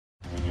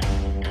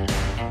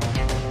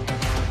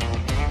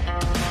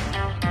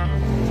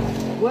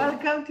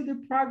Welcome to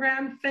the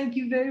program. Thank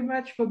you very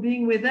much for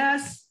being with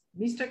us.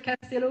 Mr.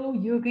 Castello,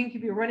 you're going to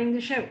be running the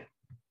show.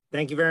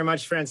 Thank you very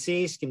much,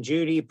 Francisque and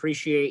Judy.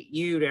 Appreciate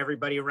you to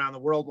everybody around the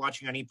world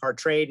watching on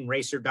ePartrade and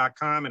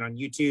Racer.com and on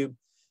YouTube.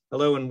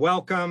 Hello and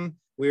welcome.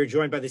 We are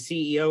joined by the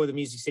CEO of the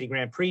Music City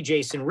Grand Prix,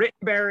 Jason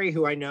Rittenberry,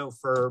 who I know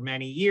for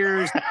many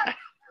years.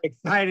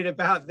 Excited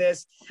about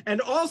this.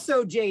 And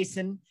also,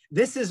 Jason,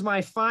 this is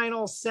my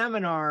final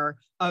seminar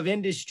of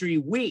Industry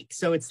Week.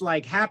 So it's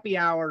like happy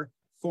hour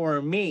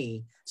for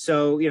me.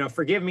 So,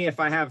 forgive me if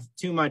I have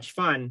too much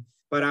fun,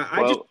 but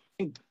I just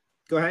think,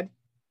 go ahead.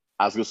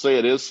 I was going to say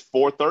it is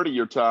 4:30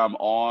 your time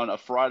on a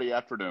Friday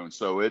afternoon.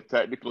 So it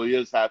technically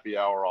is happy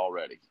hour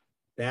already.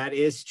 That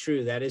is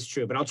true. That is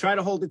true. But I'll try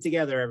to hold it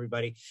together,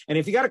 everybody. And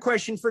if you got a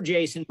question for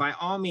Jason, by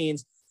all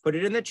means, put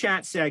it in the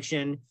chat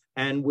section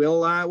and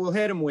we'll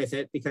hit him with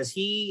it, because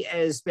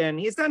he's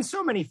done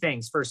so many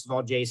things. First of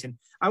all, Jason,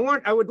 I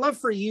would love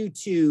for you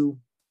to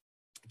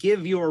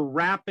give your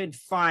rapid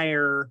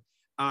fire,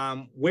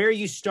 where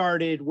you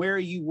started, where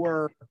you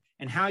were,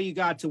 and how you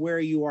got to where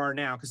you are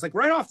now. Because like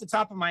right off the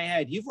top of my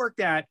head, you've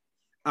worked at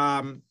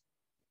some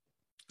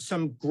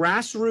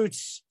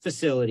grassroots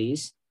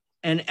facilities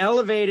and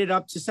elevated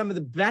up to some of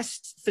the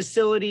best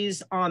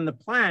facilities on the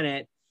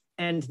planet,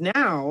 and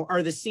now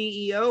are the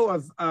CEO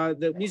of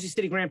the Music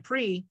City Grand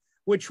Prix,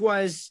 which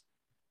was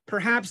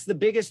perhaps the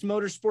biggest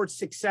motorsports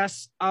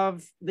success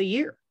of the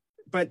year.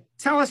 But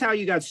tell us how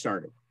you got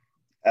started.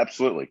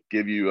 Absolutely.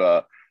 Give you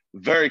a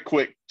very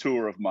quick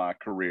tour of my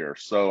career.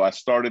 So I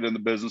started in the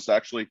business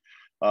actually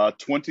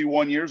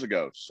 21 years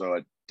ago. So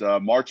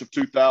at March of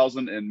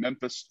 2000 in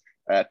Memphis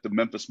at the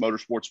Memphis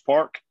Motorsports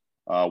Park,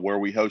 where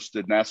we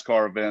hosted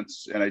NASCAR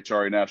events,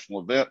 NHRA national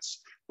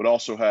events, but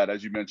also had,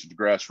 as you mentioned,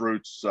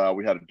 grassroots.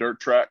 We had a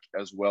dirt track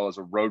as well as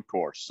a road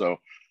course. So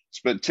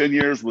spent 10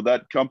 years with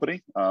that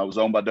company. It was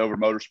owned by Dover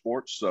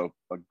Motorsports. So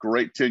a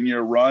great 10-year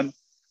run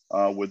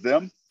with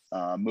them.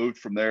 Moved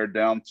from there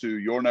down to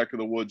your neck of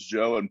the woods,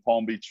 Joe, in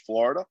Palm Beach,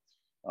 Florida,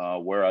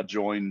 where I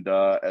joined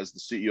as the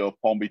CEO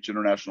of Palm Beach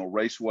International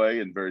Raceway.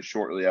 And very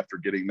shortly after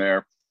getting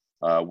there,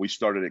 we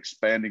started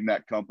expanding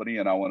that company.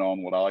 And I went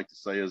on what I like to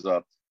say is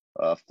a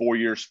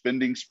 4-year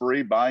spending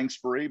spree,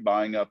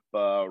 buying up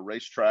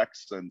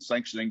racetracks and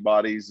sanctioning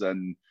bodies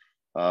and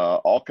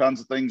all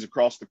kinds of things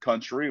across the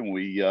country. And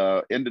we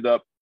ended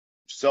up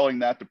selling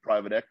that to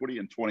private equity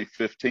in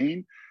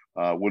 2015.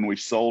 When we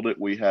sold it,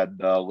 we had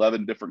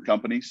 11 different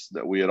companies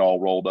that we had all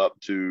rolled up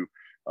to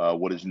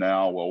what is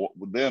now, what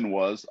then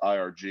was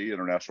IRG,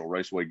 International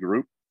Raceway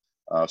Group,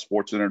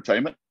 Sports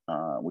Entertainment.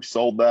 We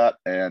sold that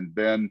and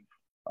then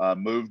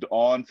moved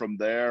on from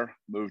there,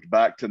 moved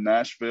back to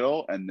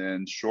Nashville, and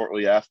then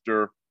shortly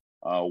after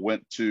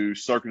went to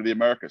Circuit of the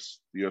Americas,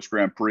 the U.S.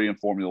 Grand Prix and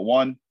Formula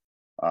One.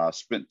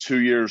 Spent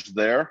 2 years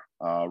there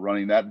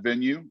running that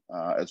venue,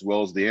 as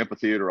well as the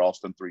amphitheater,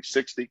 Austin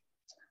 360.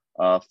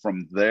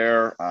 From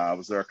there, I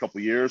was there a couple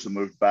of years and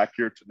moved back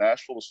here to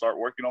Nashville to start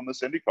working on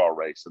this IndyCar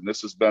race. And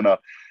this has been a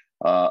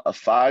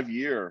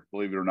 5-year,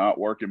 believe it or not,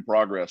 work in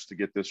progress to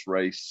get this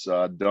race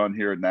done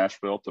here in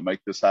Nashville to make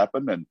this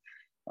happen. And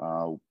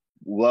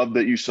love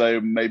that you say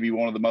maybe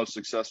one of the most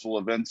successful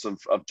events of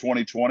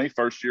 2020,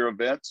 first-year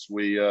events.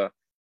 We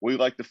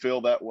like to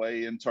feel that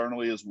way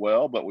internally as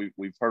well, but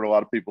we've heard a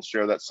lot of people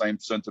share that same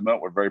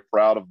sentiment. We're very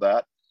proud of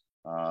that.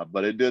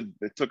 But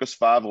it took us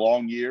 5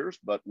 long years,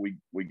 but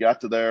we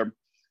got to there,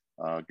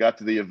 got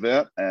to the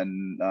event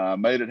and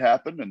made it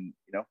happen. And,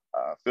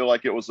 I feel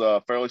like it was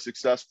a fairly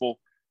successful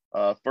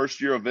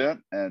first year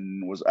event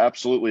and was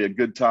absolutely a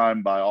good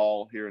time by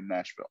all here in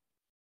Nashville.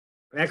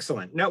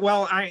 Excellent. No,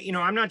 well,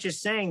 I'm not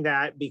just saying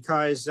that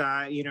because,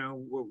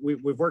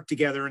 we've worked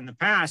together in the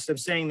past. I'm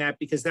saying that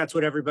because that's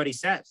what everybody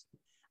says.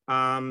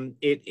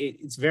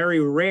 It's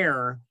very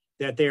rare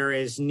that there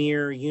is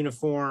near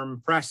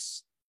uniform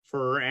press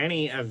for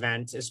any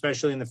event,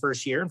 especially in the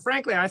first year. And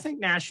frankly, I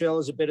think Nashville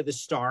is a bit of the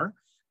star.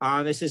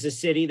 This is a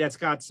city that's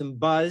got some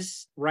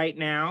buzz right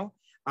now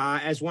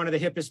as one of the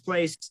hippest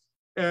places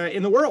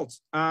in the world,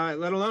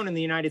 let alone in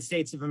the United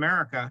States of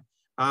America.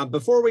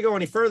 Before we go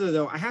any further,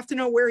 though, I have to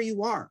know where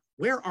you are.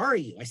 Where are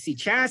you? I see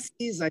chassis.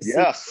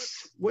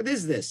 Yes. What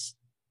is this?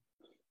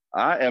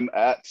 I am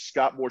at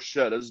Scott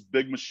Borchetta's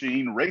Big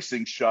Machine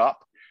Racing Shop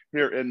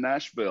here in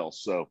Nashville.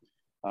 So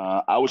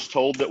I was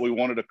told that we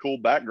wanted a cool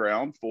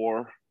background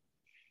for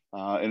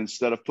and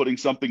instead of putting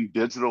something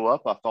digital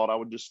up, I thought I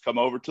would just come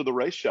over to the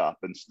race shop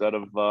instead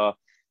of, a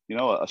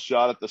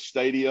shot at the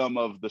stadium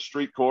of the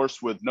street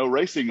course with no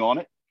racing on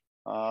it.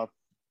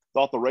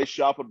 Thought the race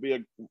shop would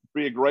be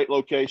a great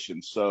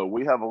location. So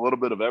we have a little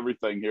bit of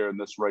everything here in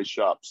this race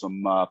shop.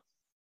 Some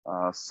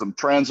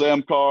Trans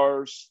Am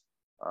cars,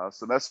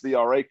 some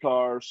SVRA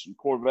cars, some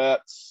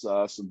Corvettes,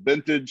 some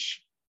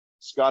vintage.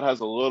 Scott has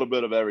a little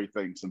bit of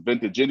everything. Some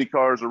vintage Indy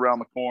cars around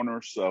the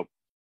corner. So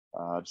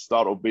I just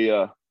thought it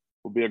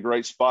would be a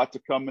great spot to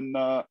come and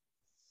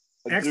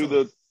do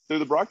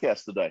the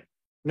broadcast today.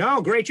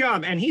 No, great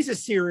job. And he's a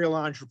serial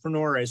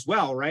entrepreneur as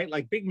well, right?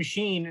 Like Big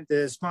Machine,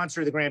 the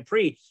sponsor of the Grand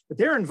Prix, but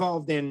they're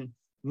involved in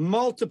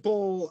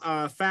multiple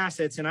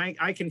facets, and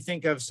I can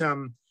think of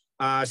some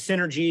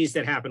synergies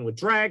that happen with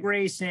drag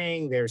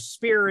racing. There's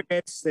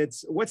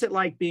spirits. What's it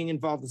like being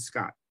involved with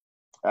Scott?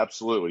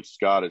 Absolutely.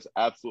 Scott is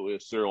absolutely a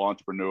serial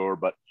entrepreneur,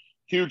 but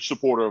huge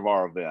supporter of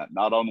our event.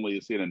 Not only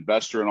is he an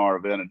investor in our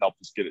event and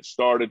helped us get it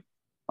started,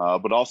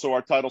 but also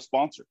our title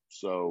sponsor.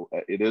 So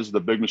it is the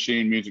Big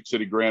Machine Music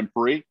City Grand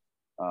Prix.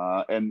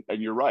 And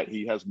you're right,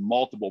 he has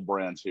multiple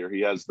brands here.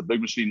 He has the Big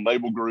Machine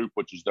Label Group,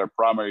 which is their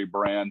primary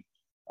brand,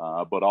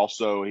 but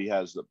also he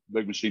has the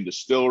Big Machine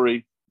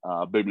Distillery,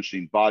 Big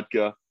Machine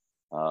Vodka,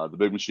 the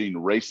Big Machine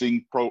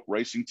Racing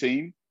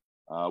team,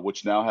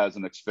 which now has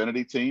an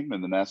Xfinity team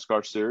in the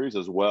NASCAR series,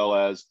 as well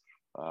as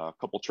a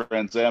couple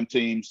Trans Am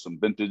teams, some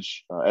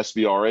vintage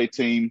SVRA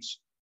teams,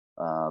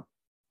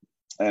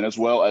 and as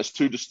well as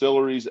 2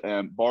 distilleries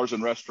and bars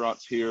and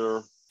restaurants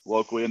here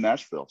locally in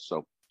Nashville.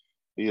 So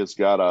he has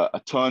got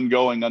a ton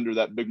going under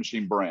that Big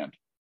Machine brand.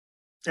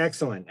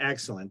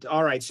 Excellent.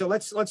 All right. So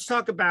let's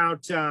talk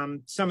about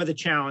some of the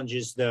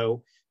challenges,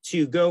 though.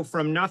 To go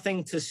from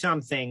nothing to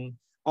something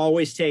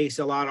always takes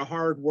a lot of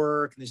hard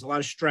work. There's a lot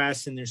of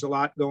stress, and there's a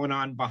lot going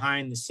on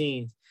behind the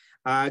scenes.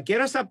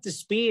 Get us up to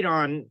speed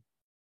on,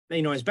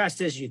 as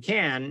best as you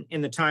can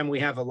in the time we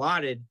have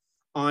allotted,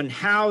 on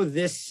how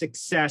this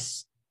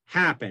success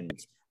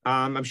happened.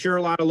 I'm sure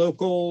a lot of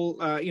local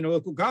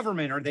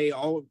government, are they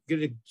all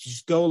going to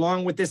just go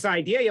along with this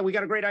idea? Yeah, we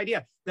got a great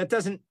idea. That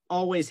doesn't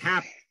always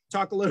happen.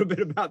 Talk a little bit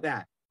about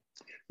that.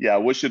 Yeah, I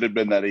wish it had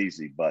been that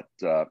easy, but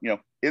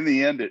in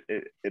the end,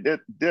 it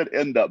did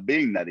end up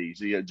being that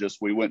easy.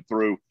 We went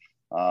through,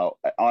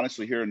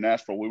 honestly, here in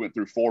Nashville, we went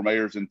through 4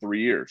 mayors in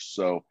 3 years.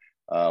 So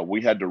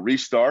we had to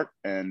restart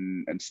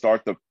and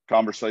start the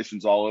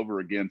conversations all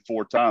over again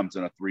 4 times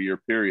in a 3-year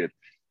period,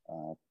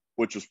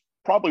 which was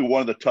probably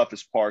one of the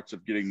toughest parts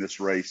of getting this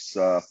race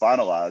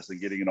finalized and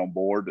getting it on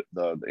board.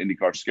 The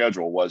IndyCar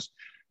schedule was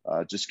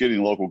just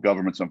getting local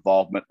government's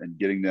involvement and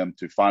getting them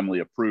to finally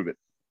approve it.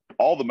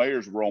 All the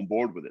mayors were on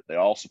board with it. They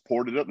all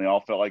supported it, and they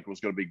all felt like it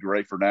was going to be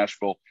great for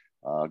Nashville,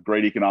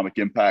 great economic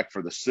impact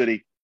for the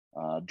city,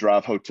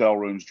 drive hotel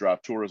rooms,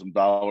 drive tourism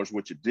dollars,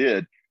 which it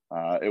did.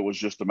 It was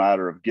just a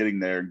matter of getting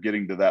there and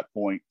getting to that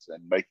point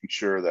and making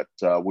sure that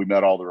we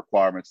met all the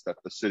requirements that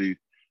the city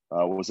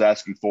was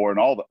asking for, and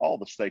all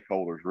the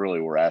stakeholders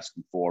really were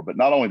asking for. But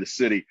not only the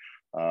city,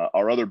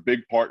 our other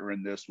big partner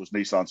in this was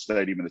Nissan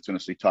Stadium and the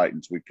Tennessee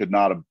Titans. We could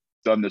not have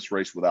done this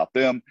race without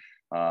them.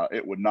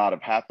 It would not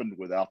have happened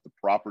without the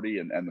property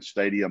and the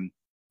stadium,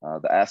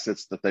 the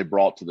assets that they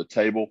brought to the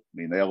table. I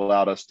mean, they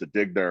allowed us to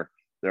dig their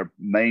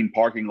main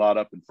parking lot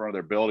up in front of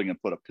their building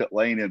and put a pit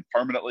lane in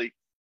permanently.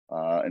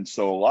 And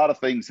so a lot of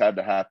things had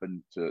to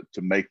happen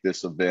to make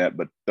this event,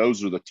 but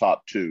those are the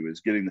top 2, is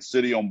getting the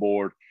city on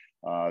board,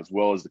 as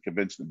well as the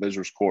Convention and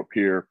Visitors Corp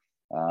here,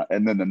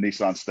 and then the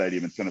Nissan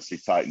Stadium and Tennessee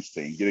Titans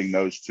team. Getting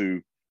those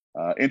 2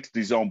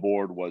 entities on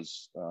board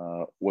was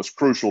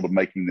crucial to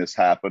making this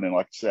happen. And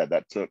like I said,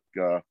 that took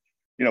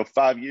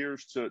 5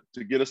 years to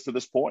get us to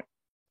this point.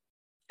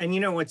 And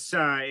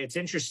it's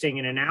interesting,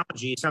 an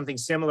analogy, something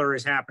similar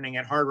is happening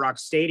at Hard Rock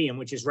Stadium,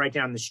 which is right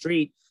down the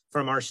street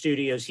from our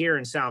studios here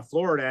in South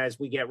Florida. As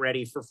we get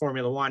ready for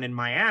Formula One in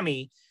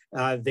Miami,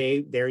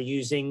 they're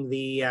using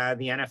the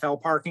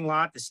NFL parking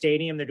lot, the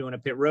stadium. They're doing a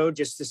pit road,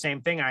 just the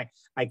same thing.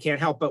 I can't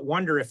help but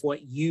wonder if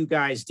what you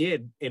guys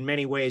did in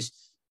many ways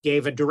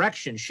gave a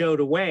direction, showed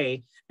a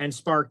way, and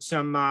sparked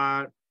some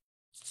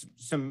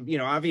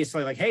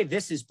obviously, like, hey,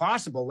 this is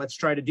possible. Let's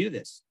try to do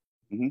this.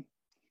 Mm-hmm.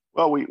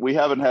 Well, we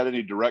haven't had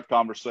any direct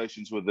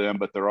conversations with them,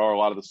 but there are a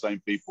lot of the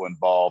same people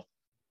involved.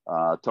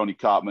 Tony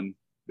Kottman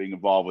being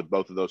involved with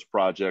both of those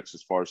projects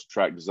as far as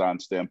track design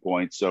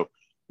standpoint. So,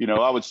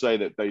 I would say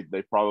that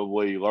they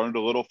probably learned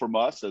a little from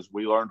us, as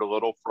we learned a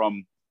little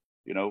from,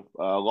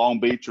 Long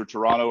Beach or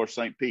Toronto or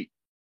St. Pete.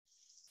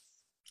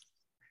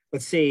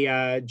 Let's see.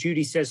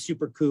 Judy says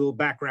super cool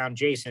background,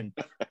 Jason.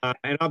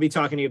 And I'll be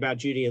talking to you about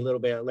Judy a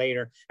little bit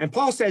later. And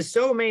Paul says,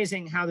 so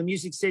amazing how the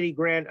Music City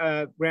Grand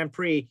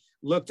Prix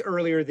looked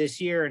earlier this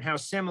year and how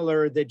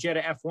similar the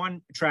Jeddah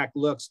F1 track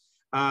looks,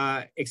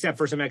 except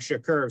for some extra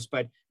curves.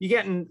 But you're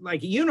getting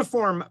like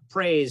uniform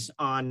praise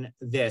on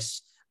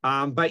this.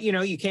 But,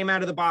 you came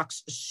out of the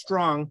box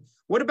strong.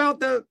 What about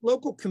the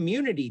local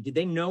community? Did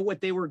they know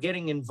what they were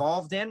getting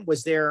involved in?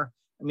 Was there...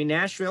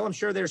 Nashville, I'm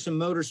sure there's some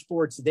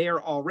motorsports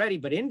there already,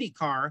 but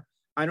IndyCar,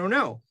 I don't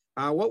know.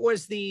 What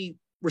was the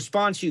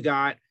response you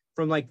got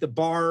from like the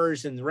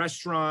bars and the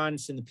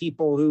restaurants and the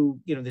people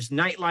who, this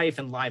nightlife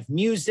and live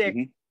music?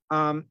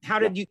 Mm-hmm. How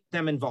did you get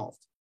them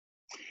involved?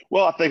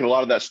 Well, I think a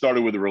lot of that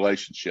started with the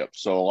relationship.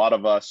 So a lot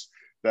of us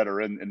that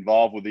are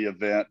involved with the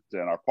event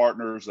and our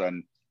partners,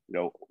 and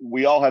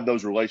we all have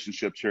those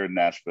relationships here in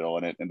Nashville,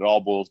 and it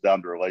all boils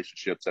down to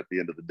relationships at the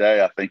end of the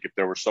day. I think if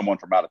there was someone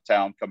from out of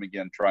town coming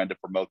in trying to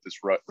promote this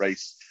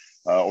race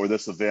or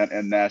this event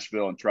in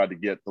Nashville and tried to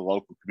get the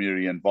local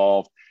community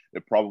involved,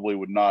 it probably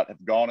would not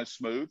have gone as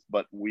smooth.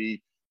 But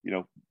we,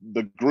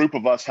 the group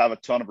of us have a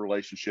ton of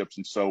relationships,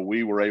 and so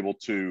we were able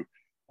to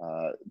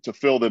to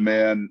fill them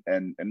in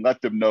and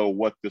let them know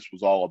what this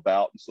was all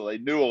about. And so they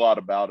knew a lot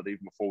about it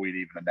even before we'd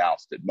even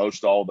announced it.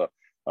 Most all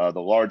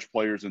the large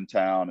players in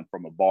town, and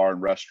from a bar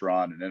and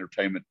restaurant and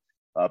entertainment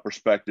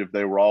perspective,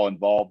 they were all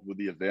involved with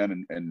the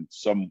event in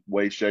some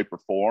way, shape, or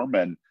form,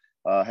 and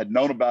had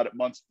known about it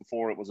months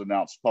before it was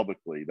announced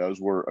publicly. Those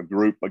were a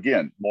group,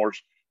 again, more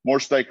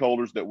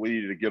stakeholders that we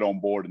needed to get on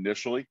board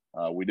initially.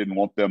 We didn't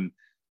want them,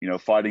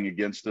 fighting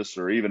against us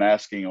or even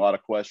asking a lot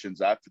of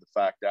questions after the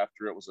fact,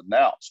 after it was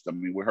announced. I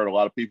mean, we heard a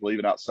lot of people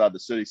even outside the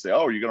city say,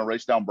 "Oh, are you going to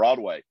race down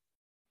Broadway?"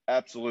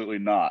 Absolutely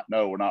not.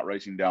 No, we're not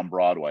racing down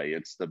Broadway.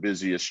 It's the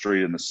busiest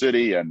street in the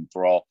city, and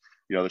for all,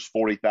 there's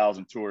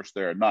 40,000 tourists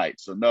there at night.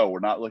 So no, we're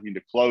not looking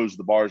to close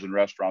the bars and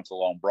restaurants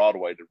along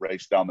Broadway to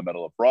race down the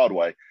middle of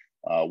Broadway.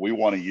 We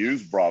want to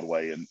use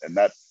Broadway, and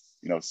that,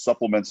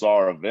 supplements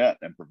our event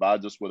and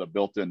provides us with a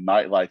built-in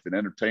nightlife and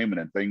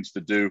entertainment and things to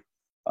do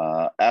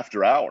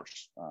after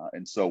hours.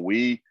 And so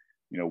we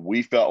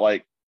felt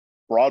like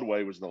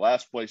Broadway was the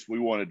last place we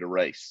wanted to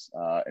race.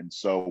 And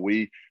so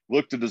we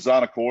looked to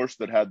design a course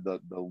that had the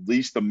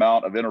least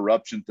amount of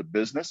interruption to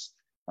business.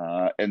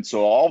 And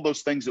so all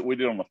those things that we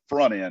did on the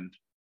front end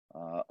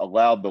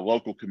allowed the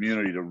local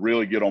community to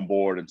really get on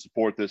board and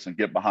support this and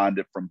get behind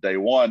it from day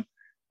one,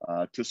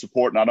 to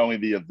support not only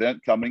the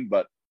event coming,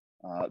 but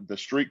the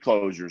street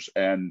closures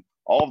and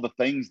all of the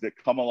things that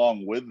come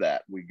along with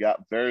that. We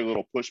got very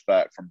little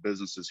pushback from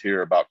businesses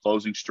here about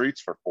closing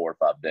streets for 4 or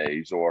 5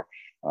 days, or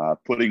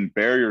putting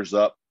barriers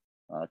up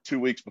 2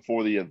 weeks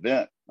before the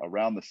event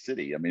around the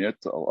city. I mean,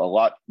 it's a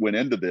lot went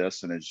into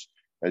this. And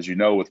as you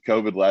know, with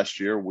COVID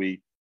last year,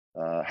 we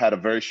had a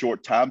very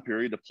short time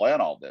period to plan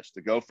all this.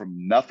 To go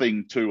from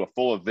nothing to a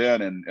full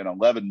event in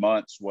 11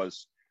 months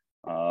was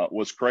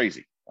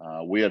crazy.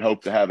 We had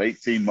hoped to have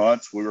 18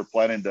 months. We were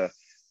planning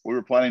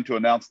to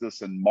announce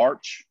this in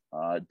March.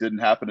 It didn't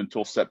happen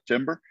until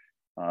September.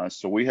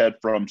 So we had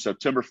from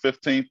September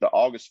 15th to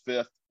August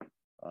 5th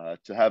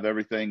to have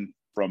everything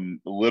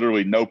from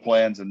literally no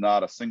plans and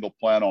not a single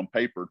plan on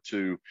paper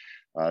to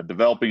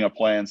developing a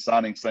plan,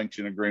 signing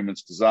sanction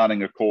agreements,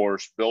 designing a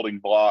course, building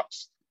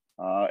blocks.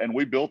 And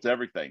we built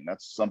everything.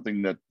 That's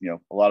something that,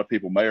 a lot of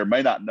people may or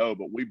may not know,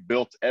 but we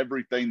built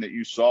everything that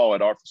you saw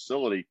at our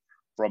facility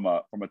from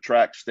a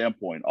track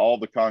standpoint, all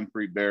the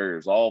concrete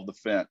barriers, all of the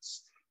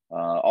fence,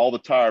 all the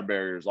tire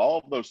barriers, all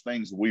of those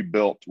things we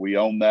built. We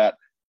own that.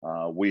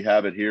 We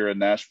have it here in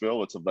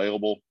Nashville. It's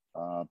available.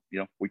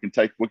 We can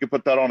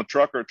put that on a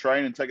truck or a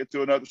train and take it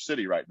to another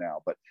city right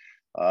now. But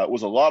it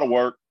was a lot of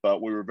work,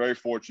 but we were very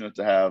fortunate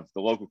to have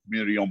the local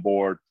community on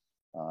board,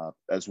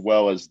 as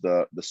well as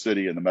the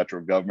city and the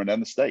metro government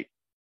and the state.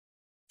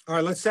 All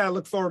right, let's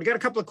look forward. We got a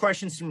couple of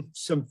questions from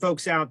some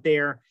folks out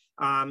there.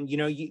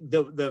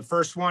 The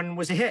first one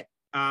was a hit,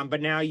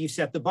 but now you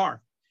set the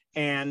bar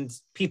and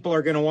people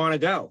are going to want to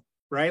go,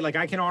 right? Like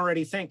I can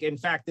already think. In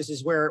fact, this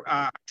is where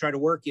I try to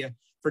work you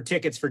for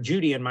tickets for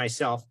Judy and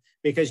myself,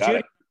 because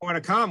Judy want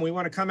to come. We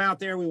want to come out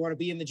there. We want to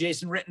be in the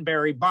Jason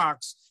Rittenberry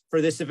box for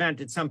this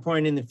event at some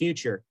point in the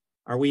future.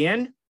 Are we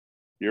in?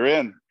 You're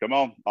in. Come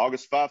on.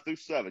 August 5 through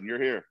 7.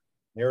 You're here.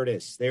 There it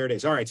is. There it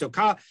is. All right. So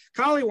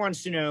Collie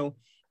wants to know,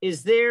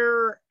 is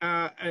your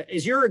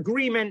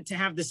agreement to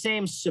have the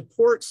same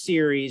support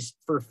series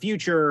for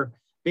future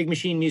Big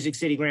Machine Music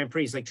City Grand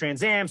Prix, like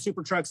Trans Am,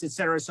 Super Trucks, et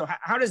cetera? So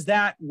how does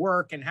that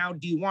work, and how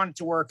do you want it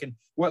to work, and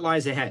what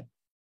lies ahead?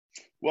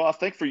 Well, I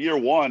think for year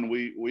one,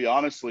 we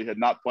honestly had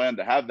not planned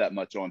to have that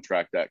much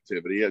on-track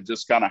activity. It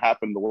just kind of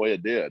happened the way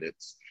it did.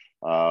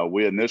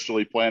 We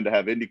initially planned to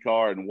have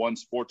IndyCar and one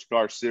sports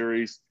car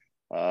series,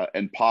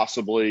 and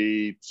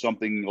possibly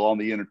something along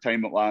the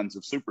entertainment lines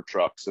of Super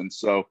Trucks. And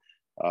so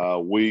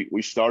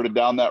we started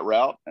down that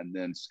route, and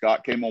then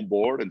Scott came on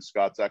board, and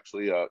Scott's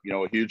actually a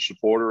huge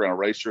supporter and a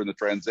racer in the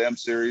Trans Am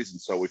series. And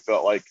so we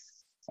felt like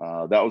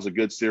that was a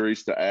good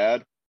series to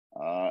add.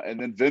 And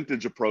then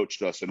Vintage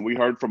approached us, and we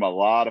heard from a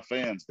lot of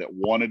fans that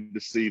wanted to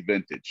see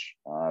Vintage.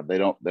 They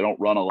don't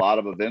run a lot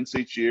of events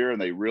each year,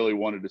 and they really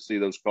wanted to see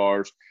those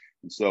cars.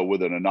 And so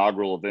with an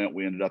inaugural event,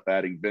 we ended up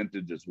adding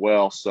Vintage as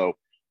well. So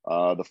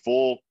the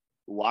full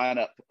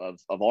lineup of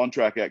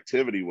on-track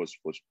activity was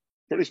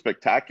pretty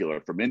spectacular,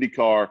 from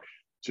IndyCar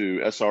to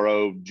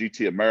SRO,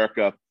 GT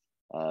America,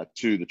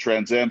 to the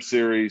Trans Am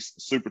series,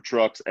 Super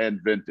Trucks,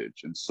 and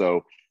Vintage. And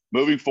so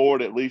moving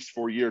forward, at least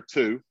for year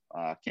two,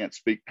 I can't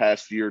speak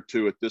past year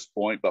two at this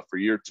point, but for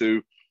year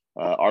two,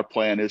 our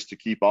plan is to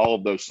keep all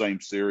of those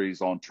same series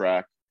on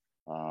track,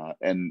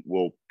 and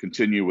we'll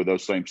continue with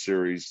those same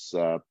series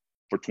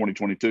for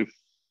 2022.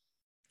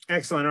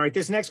 Excellent. All right,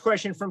 this next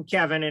question from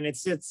Kevin, and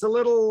it's a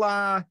little,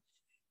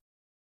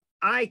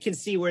 I can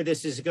see where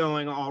this is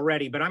going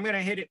already, but I'm going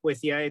to hit it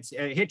with you.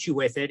 Hit you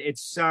with it.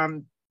 It's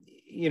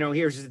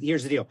here's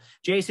the deal.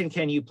 Jason,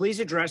 can you please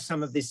address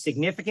some of the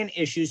significant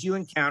issues you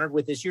encountered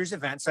with this year's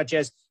event, such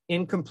as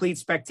incomplete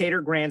spectator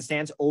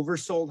grandstands,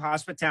 oversold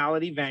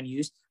hospitality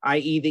venues,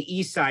 i.e. the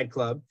East Side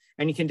Club?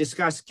 And can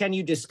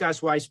you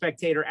discuss why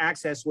spectator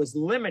access was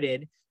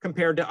limited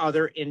compared to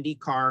other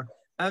IndyCar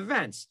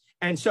events?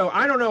 And so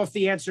I don't know if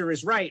the answer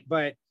is right,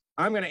 but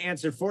I'm going to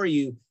answer for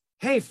you.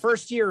 hey,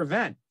 first year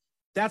event.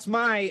 That's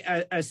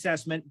my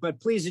assessment,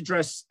 but please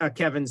address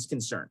Kevin's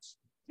concerns.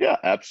 Yeah,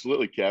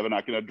 absolutely, Kevin.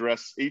 I can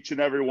address each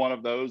and every one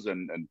of those.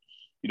 And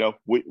you know,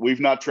 we've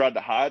not tried to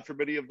hide from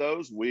any of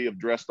those. We have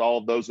addressed all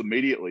of those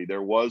immediately.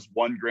 There was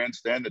one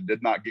grandstand that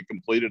did not get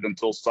completed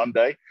until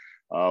Sunday.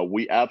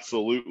 We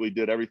absolutely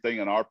did everything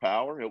in our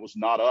power. It was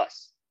not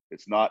us.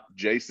 It's not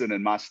Jason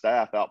and my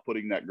staff out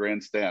putting that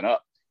grandstand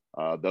up.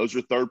 Those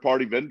are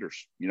third-party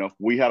vendors. You know,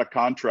 we had a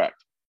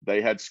contract.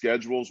 They had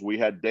schedules. We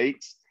had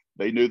dates.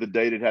 They knew the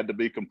date it had to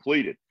be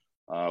completed.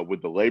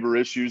 With the labor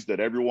issues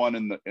that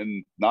everyone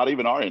in not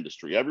even our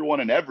industry, everyone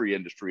in every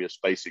industry is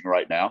facing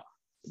right now,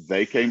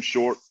 they came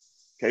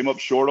up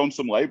short on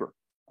some labor.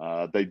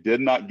 They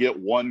did not get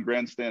one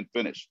grandstand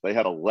finished. They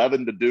had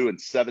 11 to do in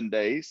 7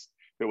 days.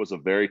 It was a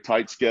very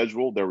tight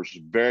schedule. There was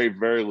very,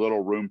 very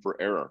little room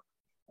for error.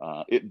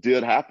 It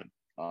did happen.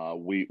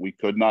 We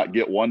could not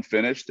get one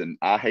finished, and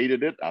I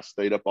hated it. I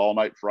stayed up all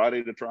night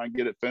Friday to try and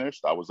get it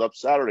finished. I was up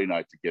Saturday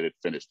night to get it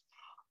finished.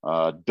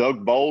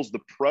 Doug Bowles,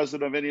 the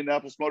president of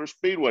Indianapolis Motor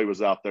Speedway,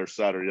 was out there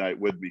Saturday night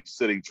with me,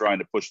 sitting trying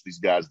to push these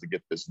guys to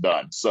get this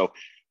done. So,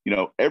 you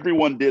know,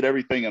 everyone did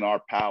everything in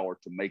our power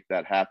to make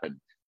that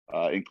happen,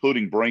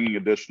 including bringing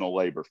additional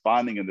labor,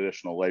 finding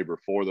additional labor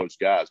for those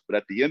guys. But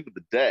at the end of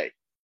the day,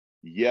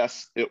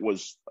 yes, it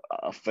was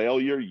a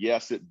failure.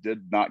 Yes, it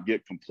did not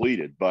get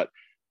completed, but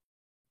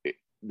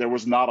there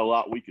was not a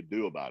lot we could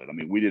do about it. I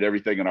mean, we did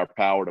everything in our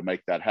power to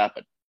make that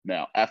happen.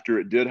 Now, after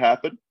it did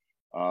happen,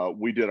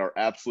 we did our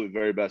absolute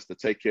very best to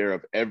take care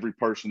of every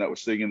person that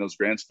was sitting in those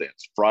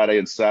grandstands. Friday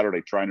and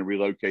Saturday, trying to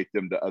relocate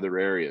them to other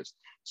areas.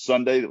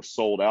 Sunday, it was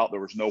sold out. There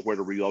was nowhere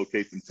to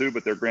relocate them to,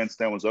 but their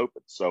grandstand was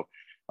open. So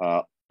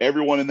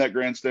everyone in that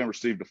grandstand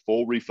received a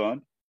full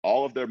refund,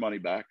 all of their money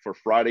back for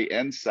Friday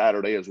and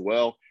Saturday as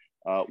well.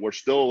 We're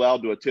still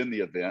allowed to attend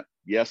the event.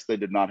 Yes, they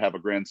did not have a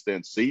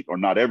grandstand seat, or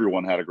not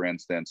everyone had a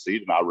grandstand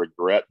seat, and I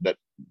regret that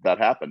that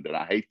happened, and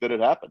I hate that it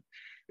happened.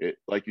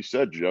 Like you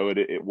said, Joe,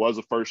 it was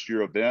a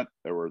first-year event.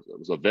 It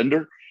was a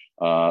vendor.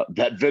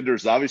 That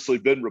vendor's obviously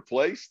been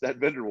replaced. That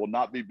vendor will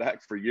not be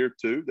back for year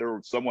two. There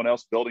was someone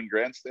else building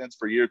grandstands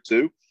for year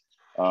two.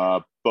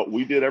 But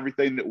we did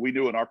everything that we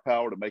knew in our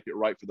power to make it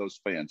right for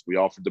those fans. We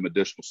offered them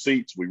additional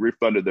seats. We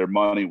refunded their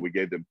money. We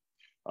gave them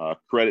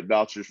credit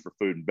vouchers for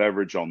food and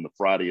beverage on the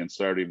Friday and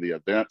Saturday of the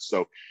event.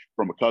 So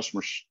from a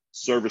customer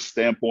service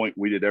standpoint,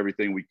 we did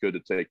everything we could to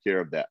take care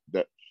of that.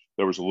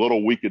 There was a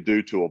little we could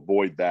do to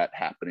avoid that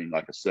happening.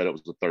 Like I said, it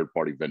was a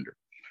third-party vendor.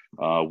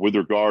 With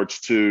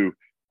regards to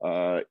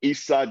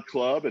East Side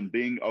Club and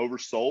being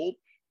oversold,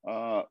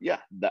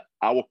 that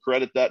I will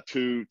credit that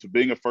to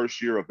being a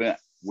first-year event.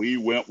 We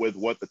went with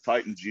what the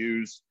Titans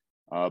use,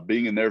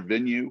 being in their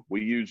venue.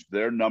 We used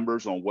their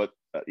numbers on what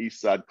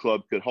East Side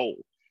Club could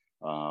hold.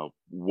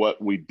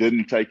 What we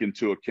didn't take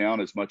into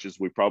account as much as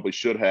we probably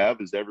should have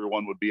is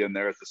everyone would be in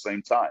there at the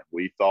same time.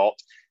 We thought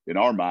in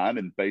our mind,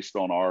 and based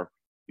on our,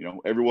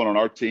 everyone on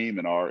our team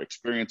and our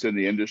experience in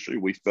the industry,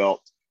 we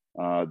felt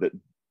that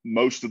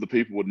most of the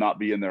people would not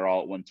be in there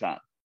all at one time.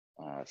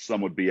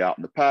 Some would be out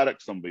in the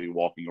paddock, some would be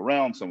walking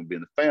around, some would be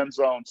in the fan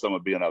zone, some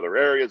would be in other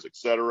areas,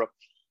 etc.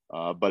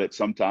 But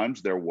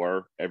sometimes there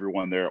were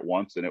everyone there at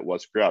once, and it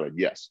was crowded.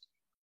 Yes,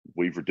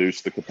 we've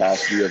reduced the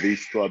capacity of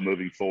East Club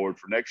moving forward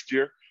for next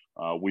year.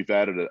 We've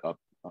added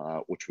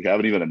which we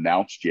haven't even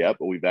announced yet,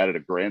 but we've added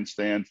a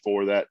grandstand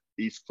for that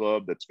East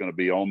Club that's going to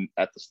be on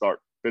at the start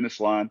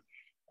finish line,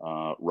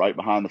 right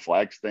behind the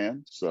flag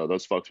stand. So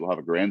those folks will have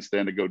a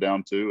grandstand to go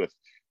down to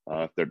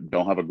if they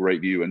don't have a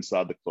great view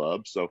inside the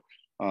club. So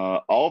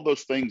all of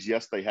those things,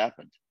 yes, they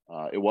happened.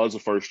 It was a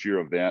first-year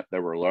event.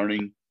 There were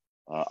learning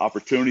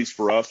opportunities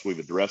for us. We've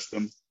addressed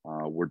them.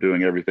 We're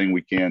doing everything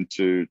we can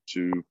to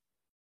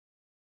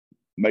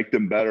make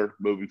them better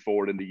moving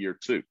forward into year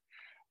two.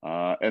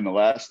 And the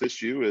last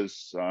issue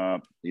is,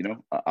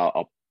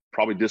 I'll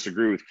probably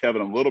disagree with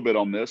Kevin a little bit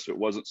on this. It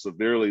wasn't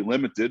severely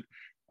limited.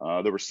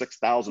 There were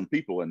 6,000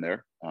 people in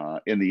there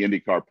in the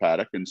IndyCar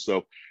paddock. And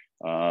so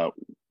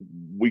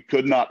we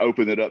could not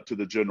open it up to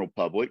the general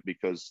public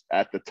because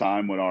at the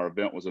time when our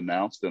event was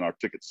announced and our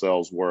ticket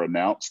sales were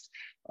announced,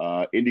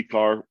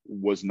 IndyCar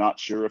was not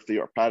sure if the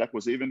paddock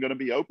was even going to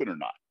be open or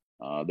not.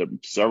 There were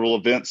several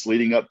events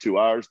leading up to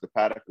ours. The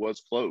paddock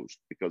was closed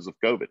because of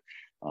COVID.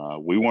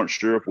 We weren't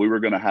sure if we were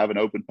going to have an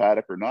open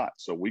paddock or not.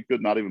 So we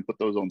could not even put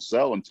those on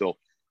sale until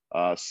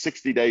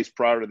 60 days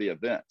prior to the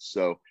event.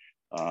 So,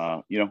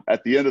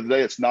 at the end of the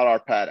day, it's not our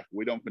paddock.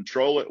 We don't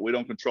control it. We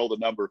don't control the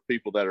number of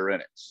people that are in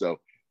it. So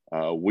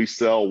we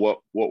sell what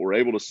we're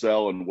able to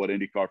sell and what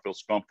IndyCar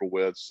feels comfortable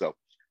with. So,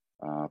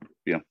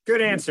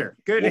 Good answer.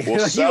 Good.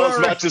 We'll sell as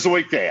much as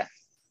we can.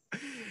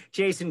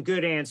 Jason,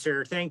 good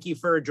answer. Thank you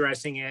for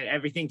addressing it.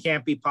 Everything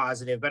can't be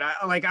positive, but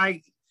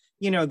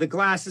the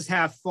glass is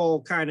half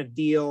full kind of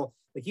deal.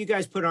 Like, you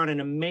guys put on an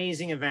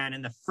amazing event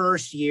in the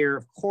first year.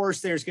 Of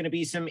course, there's going to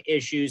be some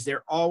issues.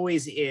 There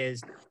always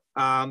is.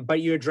 but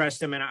you addressed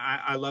them, and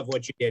I love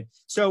what you did.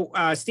 So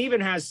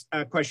Stephen has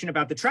a question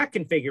about the track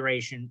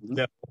configuration,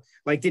 though.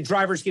 Like, did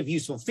drivers give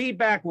useful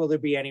feedback? Will there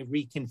be any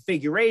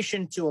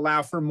reconfiguration to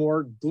allow for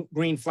more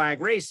green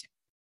flag racing?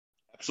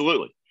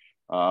 Absolutely.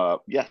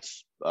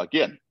 Yes.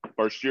 Again,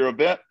 first year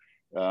event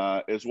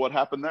is what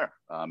happened there.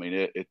 I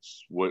mean,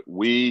 it's what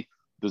we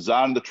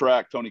designed the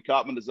track. Tony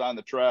Kottman designed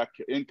the track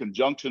in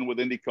conjunction with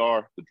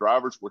IndyCar. The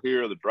drivers were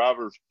here. The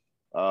drivers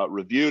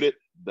reviewed it.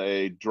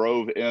 They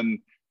drove in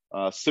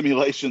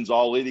simulations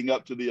all leading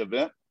up to the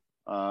event.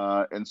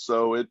 And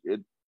so it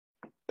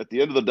at the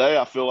end of the day,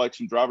 I feel like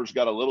some drivers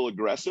got a little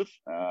aggressive,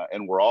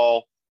 and we're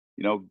all,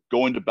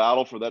 going to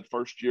battle for that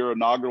first year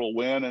inaugural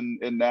win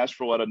in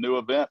Nashville at a new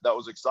event. That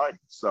was exciting.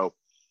 So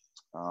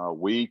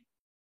we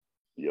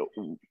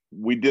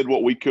did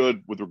what we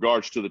could with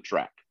regards to the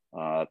track.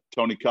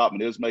 Tony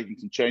Kottman is making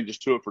some changes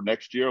to it for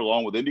next year,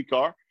 along with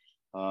IndyCar,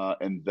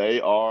 and they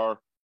are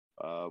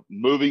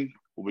we'll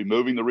be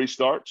moving the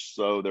restarts,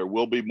 so there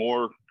will be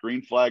more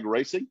green flag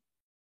racing.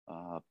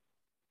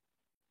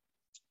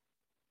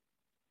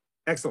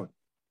 Excellent.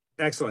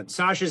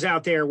 Sasha's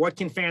out there. What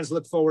can fans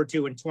look forward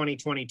to in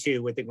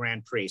 2022 with the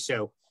Grand Prix?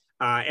 So,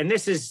 and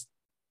this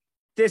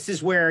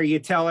is where you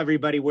tell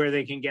everybody where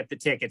they can get the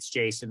tickets,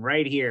 Jason,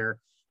 right here.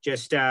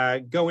 Just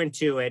go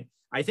into it.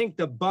 I think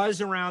the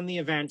buzz around the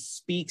event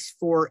speaks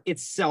for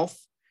itself.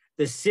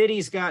 The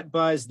city's got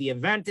buzz. The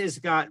event has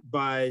got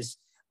buzz.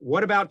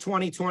 What about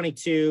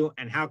 2022,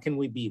 and how can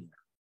we be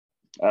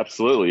there?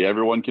 Absolutely.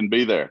 Everyone can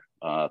be there.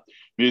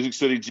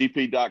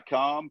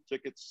 MusicCityGP.com.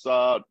 Tickets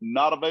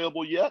not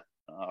available yet.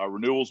 Our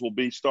renewals will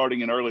be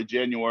starting in early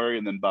January,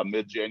 and then by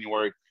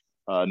mid-January,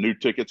 new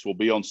tickets will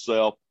be on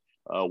sale.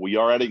 We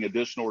are adding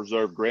additional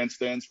reserve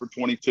grandstands for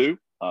 22.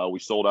 We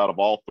sold out of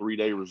all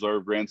 3-day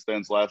reserve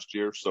grandstands last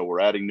year, so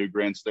we're adding new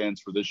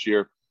grandstands for this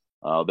year.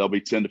 There'll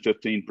be 10 to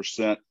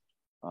 15%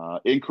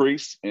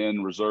 increase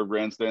in reserve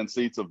grandstand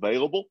seats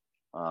available.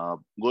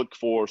 Look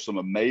for some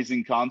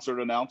amazing concert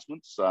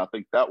announcements. I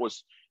think that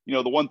was,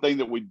 the one thing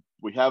that we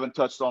haven't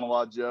touched on a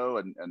lot, Joe,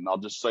 and I'll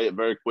just say it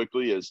very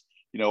quickly is,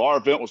 our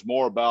event was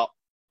more about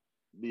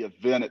the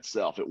event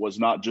itself. It was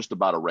not just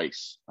about a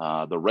race.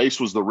 The race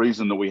was the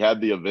reason that we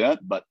had the event,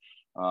 but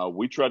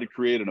we tried to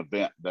create an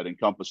event that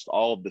encompassed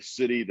all of the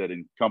city, that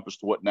encompassed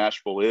what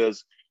Nashville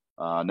is.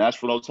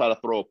 Nashville knows how to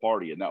throw a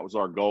party, and that was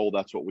our goal.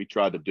 That's what we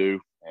tried to do,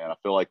 and I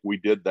feel like we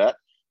did that.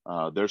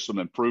 There's some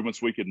improvements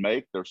we could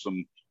make. There's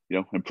some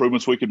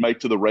improvements we could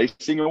make to the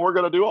racing, and we're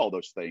going to do all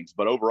those things.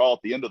 But overall, at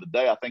the end of the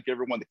day, I think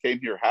everyone that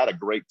came here had a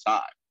great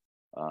time.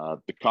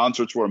 The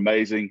concerts were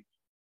amazing.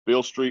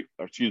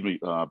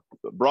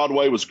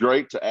 Broadway was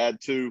great to add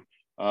to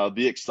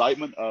the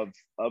excitement of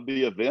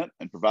the event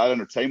and provide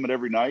entertainment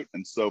every night.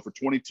 And so for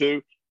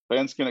 22,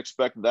 fans can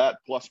expect that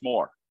plus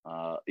more,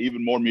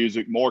 even more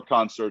music, more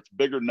concerts,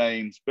 bigger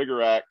names,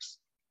 bigger acts,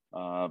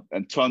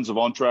 and tons of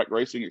on-track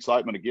racing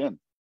excitement again.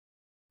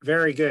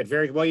 Very good.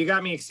 Very good. Well, you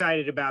got me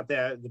excited about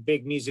the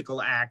big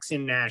musical acts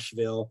in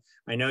Nashville.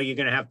 I know you're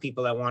going to have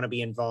people that want to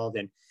be involved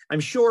in. I'm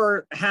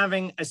sure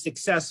having a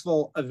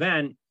successful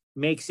event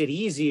makes it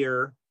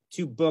easier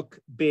to book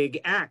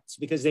big acts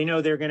because they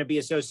know they're going to be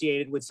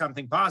associated with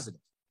something positive.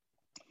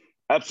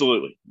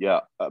 Absolutely. Yeah.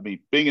 I mean,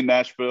 being in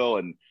Nashville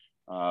and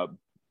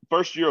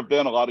first year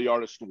event, a lot of the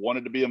artists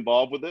wanted to be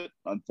involved with it.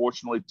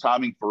 Unfortunately,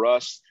 timing for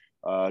us,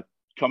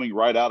 coming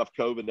right out of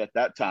COVID at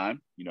that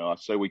time, I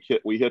say we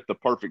hit the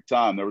perfect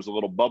time. There was a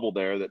little bubble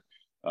there that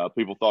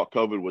people thought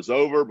COVID was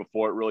over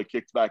before it really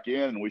kicked back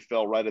in, and we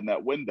fell right in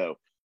that window.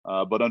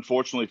 But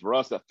unfortunately for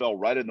us, that fell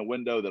right in the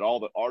window that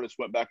all the artists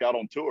went back out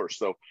on tour.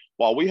 So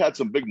while we had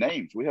some big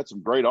names, we had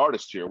some great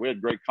artists here. We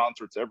had great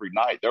concerts every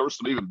night. There were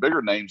some even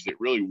bigger names that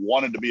really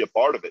wanted to be a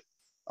part of it,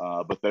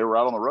 but they were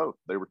out on the road.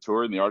 They were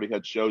touring. They already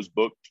had shows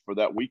booked for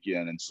that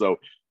weekend. And so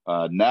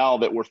now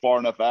that we're far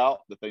enough out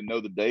that they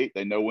know the date,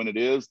 they know when it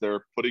is,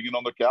 they're putting it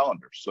on their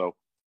calendar. So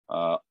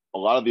a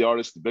lot of the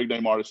artists, the big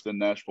name artists in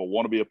Nashville,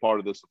 want to be a part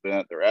of this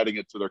event. They're adding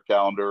it to their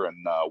calendar, and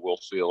we'll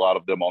see a lot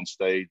of them on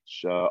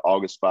stage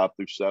August 5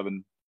 through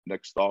 7,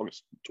 next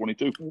August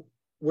 22.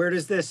 Where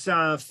does this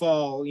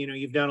fall?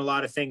 You've done a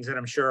lot of things that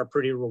I'm sure are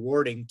pretty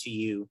rewarding to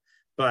you,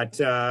 but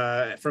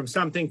from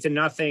something to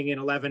nothing in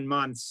 11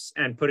 months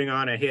and putting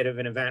on a hit of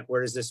an event,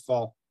 where does this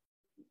fall?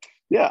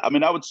 Yeah, I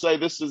mean, I would say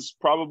this is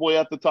probably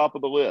at the top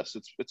of the list.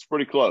 It's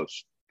pretty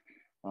close.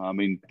 I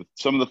mean,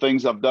 some of the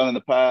things I've done in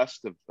the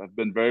past have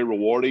been very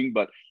rewarding,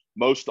 but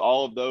most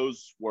all of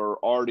those were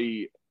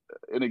already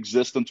in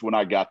existence when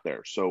I got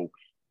there. So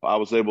I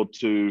was able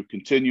to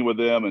continue with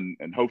them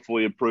and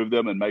hopefully improve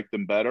them and make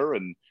them better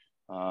and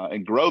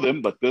grow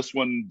them. But this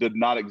one did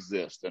not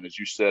exist. And as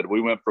you said, we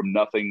went from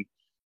nothing,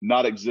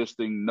 not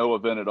existing, no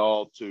event at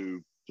all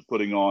to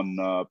putting on,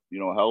 a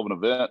hell of an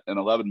event in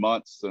 11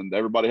 months. And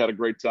everybody had a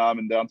great time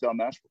in downtown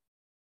Nashville.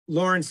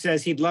 Lawrence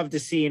says he'd love to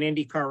see an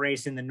IndyCar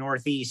race in the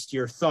Northeast.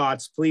 Your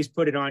thoughts, please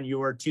put it on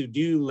your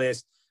to-do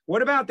list.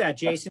 What about that,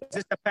 Jason? Is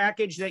this a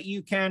package that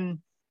you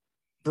can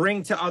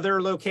bring to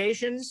other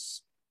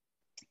locations?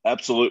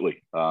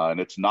 Absolutely. And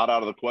it's not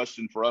out of the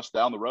question for us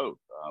down the road.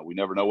 We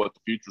never know what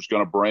the future is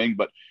going to bring,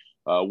 but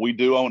we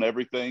do own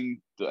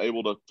everything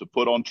able to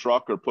put on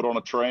truck or put on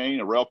a train,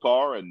 a rail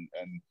car, and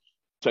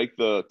take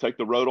the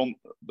road on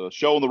the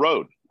show on the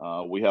road.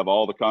 We have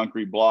all the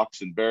concrete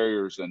blocks and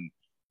barriers and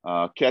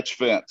catch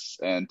fence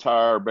and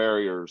tire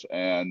barriers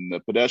and the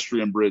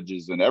pedestrian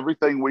bridges and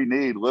everything we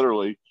need,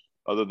 literally,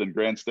 other than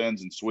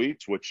grandstands and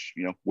suites, which,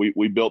 you know,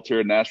 we built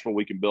here in Nashville,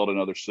 we can build in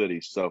other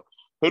cities. So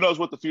who knows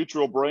what the future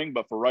will bring,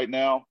 but for right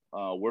now,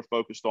 we're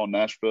focused on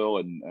Nashville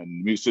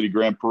and Music City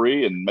Grand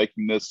Prix and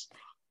making this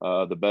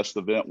the best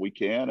event we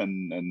can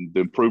and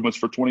the improvements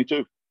for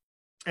 22.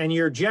 And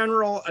your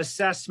general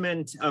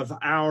assessment of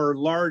our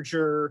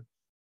larger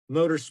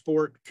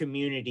motorsport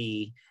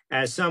community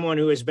as someone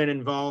who has been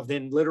involved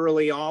in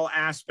literally all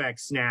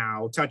aspects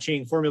now,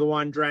 touching Formula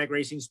One, drag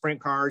racing,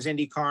 sprint cars,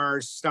 Indy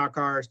cars, stock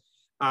cars.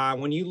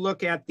 When you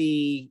look at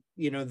the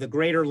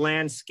greater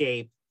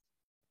landscape,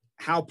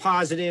 how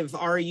positive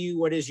are you?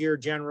 What is your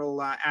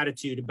general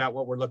attitude about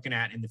what we're looking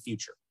at in the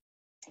future?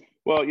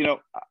 Well,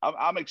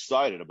 I'm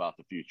excited about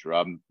the future.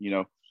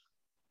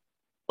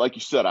 Like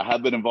you said, I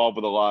have been involved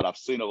with a lot. I've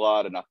seen a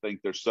lot, and I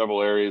think there's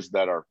several areas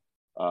that are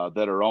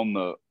on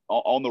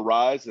the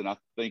rise. And I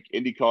think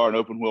IndyCar and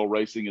open wheel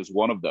racing is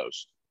one of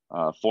those.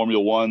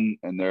 Formula One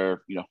and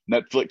their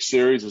Netflix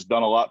series has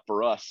done a lot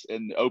for us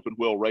in the open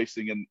wheel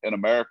racing in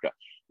America,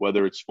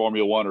 whether it's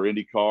Formula One or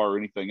IndyCar or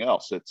anything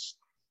else.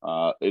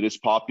 It is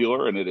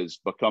popular, and it is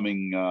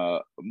becoming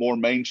more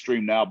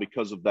mainstream now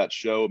because of that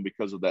show and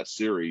because of that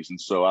series.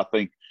 And so I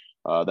think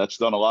that's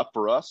done a lot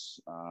for us.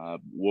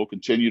 We'll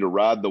continue to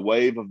ride the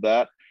wave of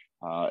that.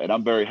 And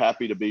I'm very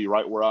happy to be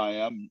right where I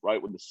am,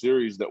 right with the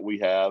series that we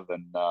have,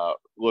 and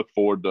look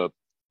forward to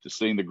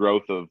seeing the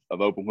growth of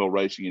open wheel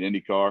racing in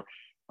IndyCar,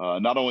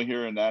 not only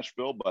here in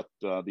Nashville, but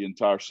the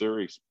entire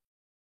series.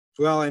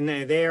 Well, and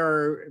they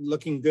are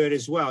looking good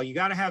as well. You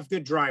got to have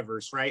good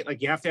drivers, right?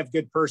 Like, you have to have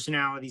good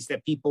personalities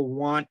that people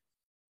want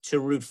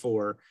to root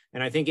for.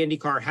 And I think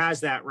IndyCar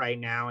has that right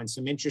now, and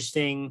some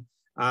interesting,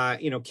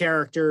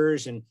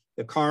 characters, and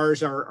the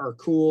cars are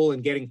cool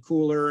and getting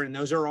cooler. And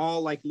those are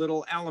all like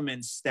little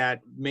elements that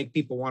make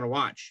people want to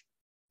watch.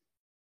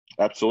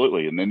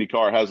 Absolutely. And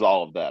IndyCar has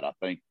all of that. I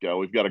think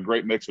we've got a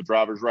great mix of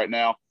drivers right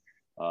now.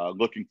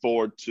 Looking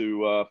forward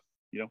to,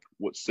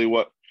 see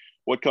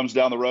what comes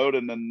down the road.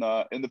 And then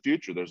in the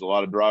future, there's a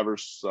lot of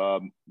drivers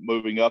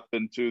moving up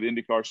into the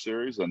IndyCar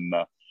series, and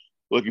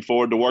looking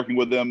forward to working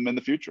with them in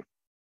the future.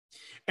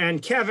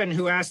 And Kevin,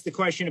 who asked the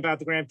question about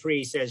the Grand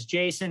Prix, says,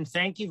 Jason,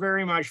 thank you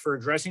very much for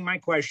addressing my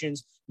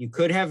questions. You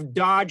could have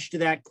dodged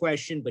that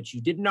question, but you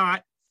did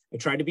not. I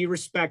tried to be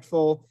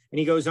respectful. And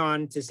he goes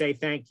on to say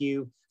thank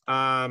you. He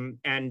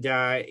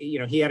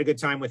had a good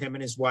time with him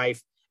and his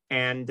wife.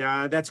 And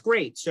that's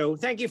great. So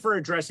thank you for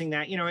addressing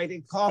that. I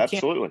think call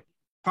absolutely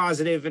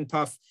positive and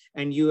puff,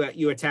 and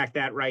you attack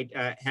that right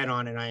head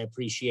on, and I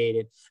appreciate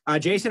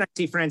it. Jason, I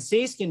see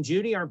Francisque and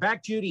Judy are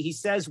back. Judy, he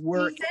says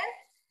Jason,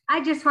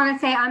 I just want to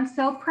say I'm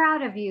so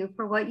proud of you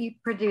for what you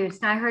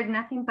produced. I heard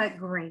nothing but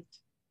great,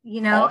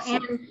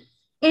 awesome.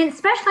 and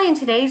especially in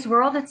today's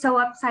world, it's so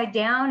upside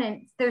down,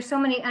 and there's so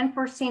many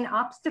unforeseen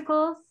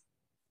obstacles.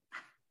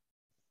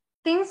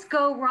 Things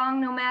go wrong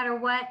no matter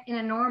what in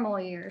a normal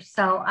year.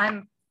 So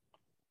I'm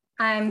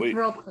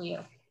thrilled for you.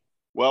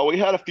 Well, we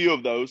had a few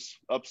of those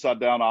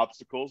upside down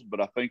obstacles, but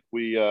I think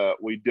we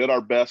did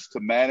our best to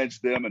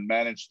manage them and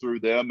manage through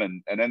them.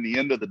 And in the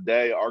end of the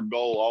day, our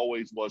goal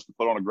always was to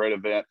put on a great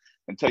event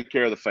and take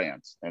care of the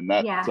fans. And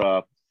that,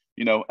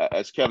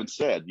 as Kevin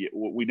said,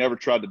 we never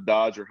tried to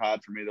dodge or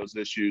hide from any of those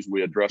issues.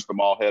 We addressed them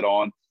all head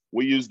on.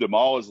 We used them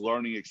all as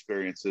learning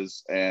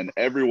experiences, and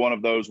every one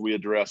of those we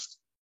addressed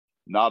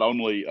not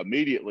only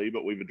immediately,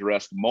 but we've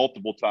addressed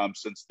multiple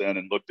times since then,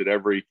 and looked at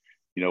every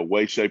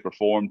way, shape, or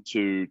form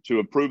to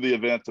improve the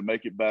event, to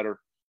make it better,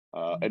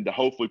 and to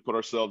hopefully put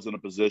ourselves in a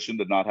position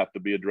to not have to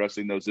be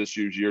addressing those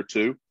issues year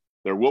two.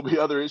 There will be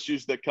other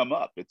issues that come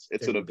up.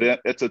 It's an event.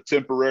 It's a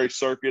temporary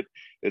circuit.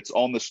 It's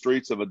on the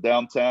streets of a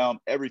downtown.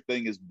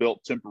 Everything is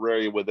built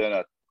temporary within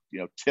a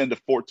 10 to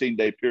 14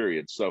 day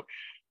period. So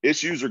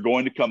issues are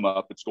going to come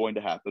up. It's going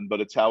to happen,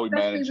 but it's how we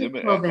manage them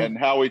and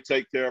how we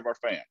take care of our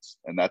fans.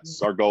 And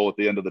that's our goal at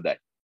the end of the day.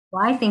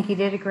 Well, I think you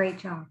did a great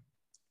job.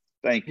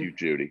 Thank you,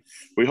 Judy.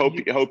 We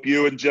hope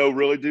you and Joe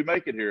really do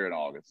make it here in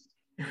August.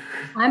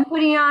 I'm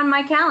putting it on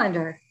my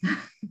calendar.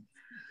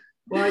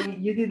 Well,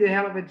 you did a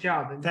hell of a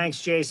job. And,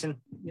 thanks,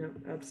 Jason.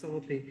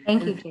 Absolutely.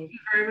 Thank you, Jason. Thank you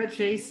very much,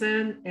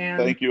 Jason. And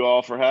thank you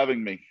all for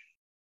having me.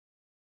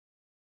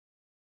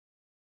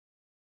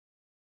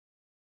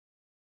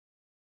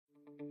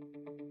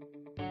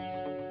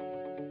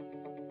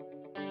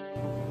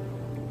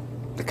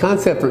 The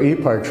concept for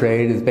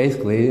ePartrade is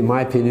basically, in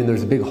my opinion,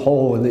 there's a big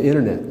hole in the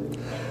internet.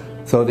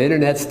 So the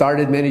internet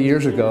started many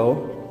years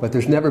ago, but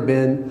there's never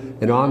been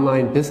an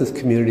online business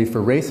community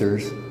for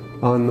racers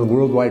on the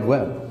World Wide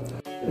Web.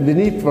 The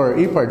need for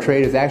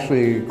ePartrade is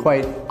actually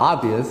quite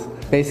obvious.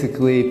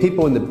 Basically,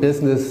 people in the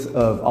business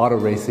of auto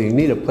racing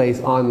need a place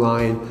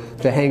online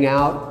to hang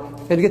out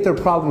and get their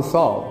problems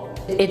solved.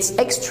 It's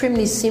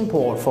extremely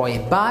simple for a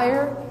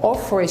buyer or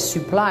for a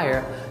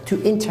supplier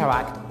to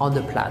interact on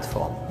the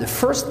platform. The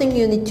first thing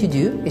you need to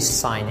do is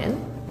sign in,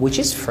 which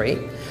is free.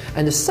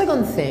 And the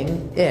second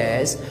thing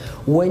is,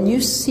 when you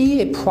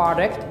see a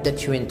product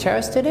that you're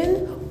interested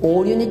in,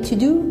 all you need to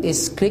do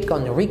is click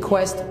on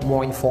request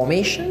more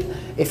information.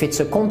 If it's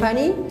a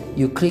company,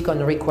 you click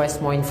on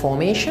request more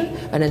information,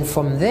 and then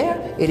from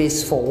there, it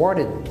is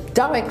forwarded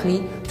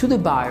directly to the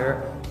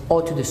buyer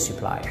or to the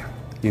supplier.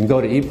 You can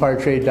go to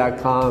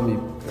ePartrade.com, you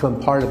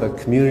become part of a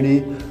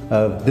community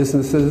of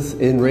businesses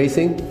in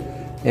racing,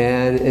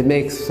 and it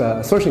makes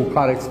sourcing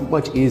products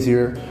much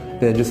easier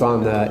than just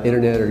on the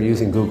internet or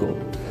using Google.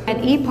 At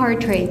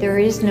ePartrade, there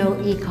is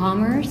no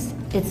e-commerce.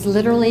 It's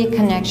literally a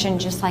connection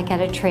just like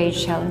at a trade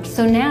show.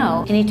 So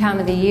now, any time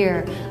of the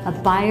year, a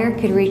buyer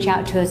could reach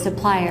out to a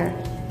supplier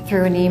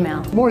through an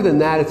email. More than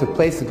that, it's a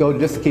place to go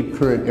just to keep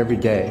current every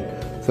day.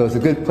 So it's a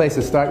good place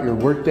to start your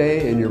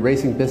workday in your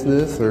racing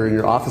business or in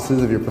your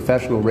offices of your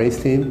professional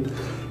race team.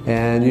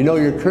 And you know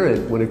you're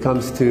current when it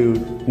comes to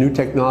new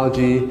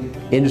technology,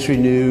 industry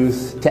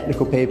news,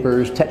 technical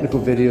papers, technical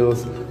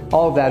videos,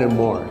 all of that and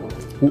more.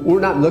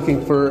 We're not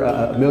looking for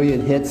a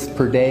million hits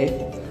per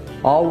day.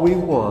 All we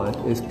want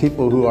is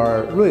people who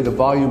are really the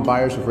volume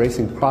buyers of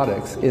racing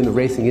products in the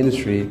racing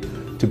industry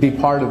to be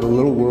part of the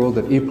little world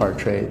of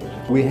ePartrade.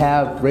 We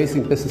have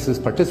racing businesses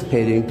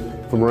participating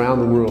from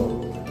around the world.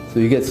 So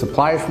you get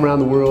suppliers from around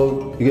the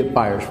world, you get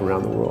buyers from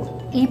around the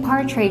world.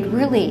 ePartrade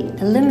really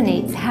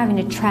eliminates having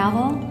to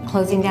travel,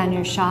 closing down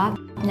your shop.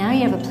 Now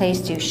you have a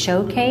place to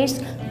showcase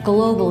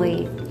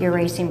globally your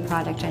racing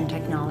product and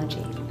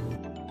technology.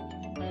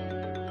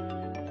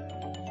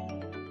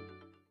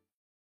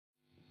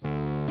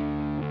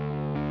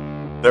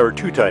 There are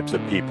two types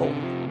of people,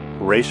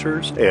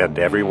 racers and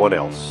everyone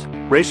else.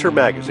 Racer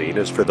Magazine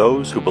is for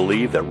those who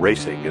believe that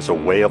racing is a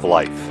way of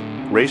life.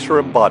 Racer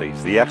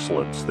embodies the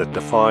excellence that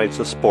defines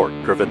a sport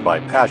driven by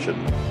passion,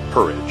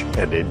 courage,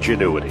 and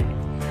ingenuity.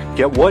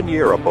 Get 1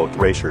 year of both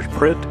Racer's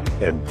print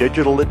and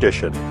digital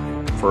edition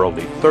for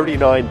only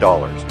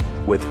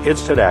 $39 with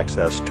instant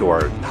access to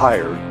our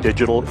entire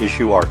digital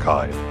issue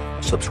archive.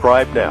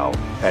 Subscribe now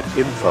at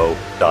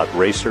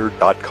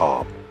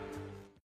info.racer.com.